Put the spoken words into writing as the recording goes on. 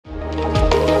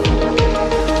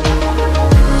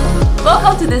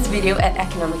to this video at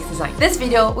Economics Design. This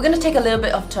video, we're going to take a little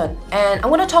bit of turn and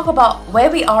I'm going to talk about where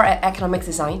we are at Economics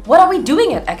Design, what are we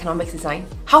doing at Economics Design,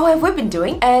 how have we been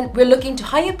doing, and we're looking to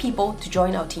hire people to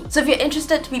join our team. So if you're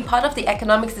interested to be part of the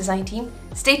Economics Design team,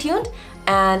 stay tuned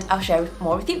and I'll share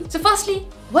more with you. So firstly,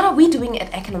 what are we doing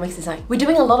at Economics Design? We're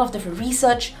doing a lot of different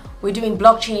research. We're doing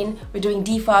blockchain, we're doing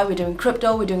DeFi, we're doing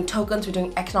crypto, we're doing tokens, we're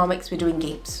doing economics, we're doing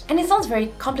games. And it sounds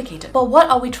very complicated, but what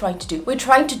are we trying to do? We're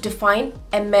trying to define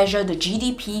and measure the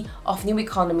GDP of new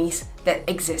economies that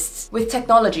exists. With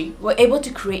technology, we're able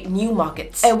to create new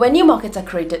markets. And when new markets are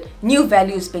created, new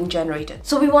value is being generated.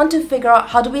 So we want to figure out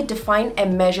how do we define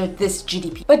and measure this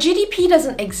GDP. But GDP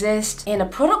doesn't exist in a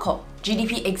protocol.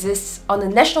 GDP exists on a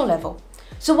national level.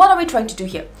 So what are we trying to do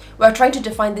here? We're trying to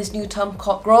define this new term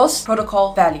called Gross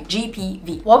Protocol Value,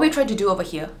 GPV. What we're trying to do over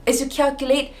here is to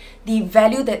calculate the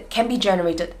value that can be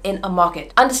generated in a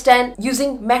market. Understand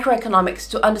using macroeconomics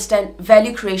to understand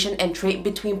value creation and trade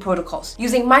between protocols.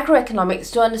 Using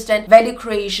microeconomics to understand value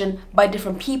creation by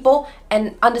different people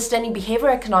and understanding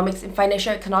behavioral economics and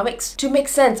financial economics to make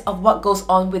sense of what goes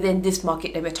on within this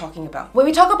market that we're talking about. When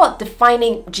we talk about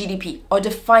defining GDP or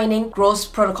defining Gross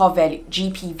Protocol Value,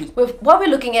 GPV, what we're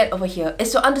looking at over here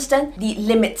is to understand the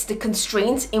limits, the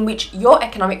constraints in which your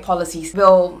economic policies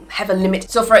will have a limit.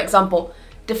 So for example,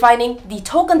 defining the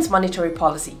token's monetary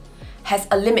policy has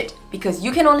a limit because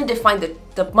you can only define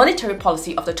the monetary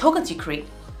policy of the tokens you create,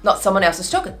 not someone else's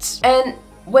tokens. And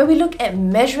when we look at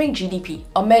measuring GDP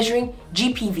or measuring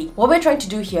GPV, what we're trying to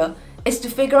do here is to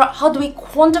figure out how do we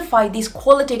quantify these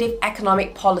qualitative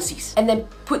economic policies and then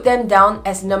put them down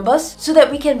as numbers so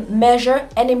that we can measure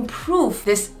and improve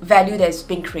this value that is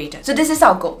being created. So this is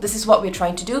our goal. This is what we're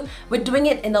trying to do. We're doing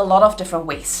it in a lot of different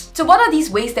ways. So what are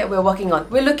these ways that we're working on?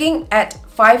 We're looking at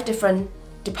 5 different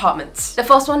departments. The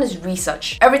first one is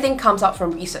research. Everything comes out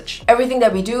from research. Everything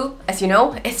that we do, as you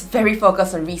know, is very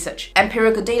focused on research.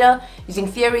 Empirical data, using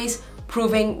theories,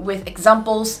 proving with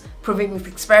examples, proving with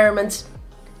experiments.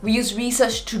 We use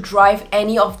research to drive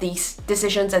any of these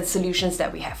decisions and solutions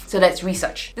that we have. So that's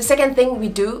research. The second thing we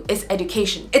do is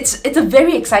education. It's a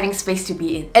very exciting space to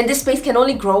be in. And this space can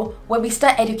only grow when we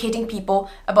start educating people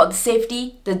about the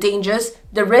safety, the dangers,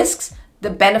 the risks,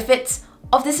 the benefits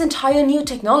of this entire new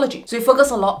technology. So we focus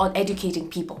a lot on educating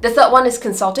people. The third one is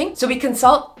consulting. So we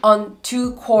consult on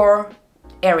 2 core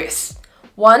areas.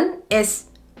 One is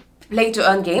play to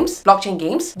earn games, blockchain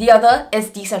games. The other is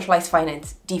decentralized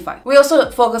finance, DeFi. We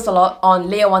also focus a lot on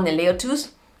layer 1 and layer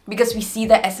 2s because we see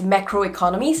that as macro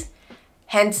economies,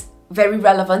 hence very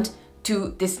relevant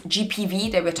to this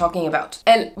GPV that we're talking about.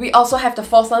 And we also have the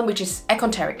fourth one, which is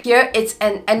Econteric. Here it's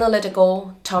an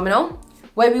analytical terminal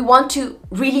where we want to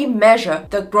really measure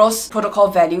the gross protocol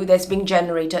value that's being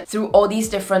generated through all these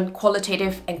different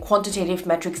qualitative and quantitative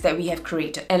metrics that we have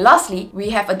created. And lastly,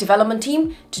 we have a development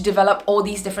team to develop all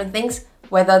these different things,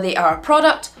 whether they are a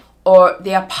product or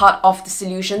they are part of the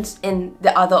solutions in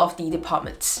the other of the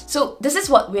departments. So this is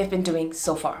what we have been doing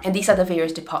so far, and these are the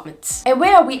various departments. And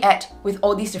where are we at with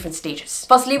all these different stages?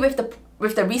 Firstly, with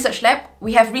the research lab,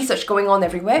 we have research going on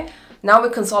everywhere. Now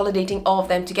we're consolidating all of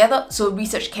them together so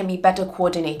research can be better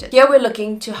coordinated. Here we're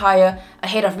looking to hire a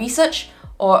head of research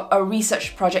or a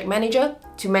research project manager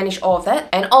to manage all of that.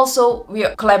 And also we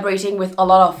are collaborating with a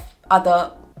lot of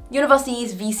other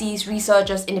universities, VCs,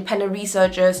 researchers, independent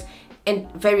researchers,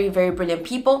 and very, very brilliant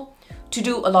people to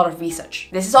do a lot of research.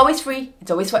 This is always free,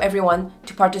 it's always for everyone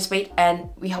to participate, and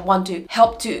we want to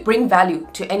help to bring value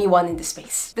to anyone in the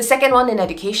space. The second one in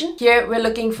education, here we're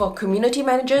looking for community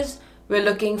managers. We're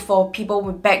looking for people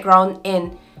with background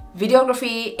in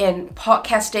videography, in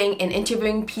podcasting, in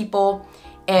interviewing people,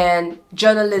 and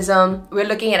journalism. We're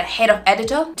looking at a head of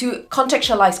editor to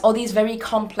contextualize all these very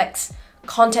complex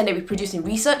content that we produce in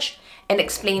research and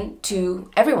explain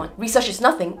to everyone. Research is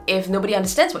nothing if nobody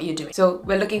understands what you're doing. So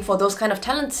we're looking for those kind of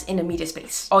talents in the media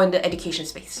space or in the education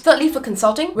space. Thirdly, for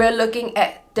consulting, we're looking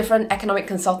at different economic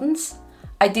consultants.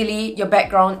 Ideally, your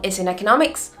background is in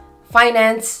economics,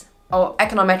 finance, or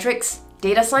econometrics,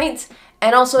 data science,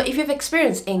 and also if you have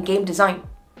experience in game design.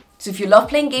 So if you love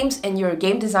playing games and you're a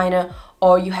game designer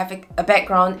or you have a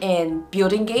background in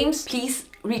building games, please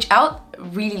reach out.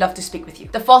 Really love to speak with you.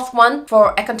 The fourth one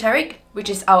for Econteric, which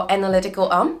is our analytical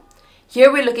arm.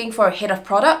 Here we're looking for a head of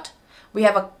product. We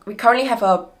currently have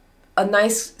a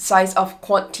nice size of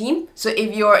quant team. So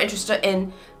if you're interested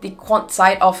in the quant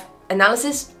side of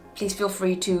analysis, please feel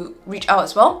free to reach out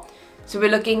as well. So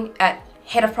we're looking at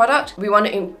head of product. We want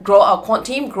to grow our quant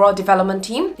team, grow our development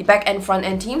team, the back end, front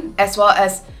end team, as well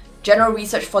as general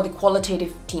research for the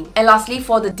qualitative team. And lastly,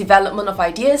 for the development of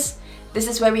ideas, this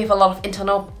is where we have a lot of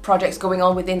internal projects going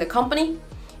on within the company.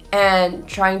 and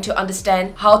trying to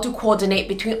understand how to coordinate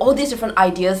between all these different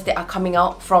ideas that are coming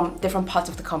out from different parts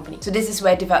of the company. So this is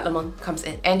where development comes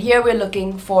in. And here we're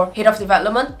looking for head of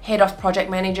development, head of project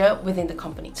manager within the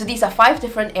company. So these are 5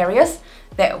 different areas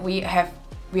that we are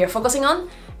focusing on,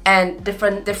 and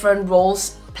different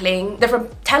roles playing,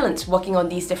 different talents working on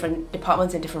these different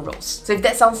departments and different roles. So if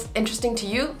that sounds interesting to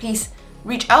you, please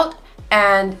reach out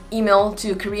and email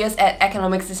to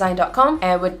careers@economicsdesign.com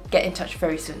and we'll get in touch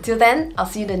very soon. Till then, I'll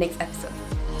see you in the next episode.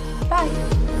 Bye!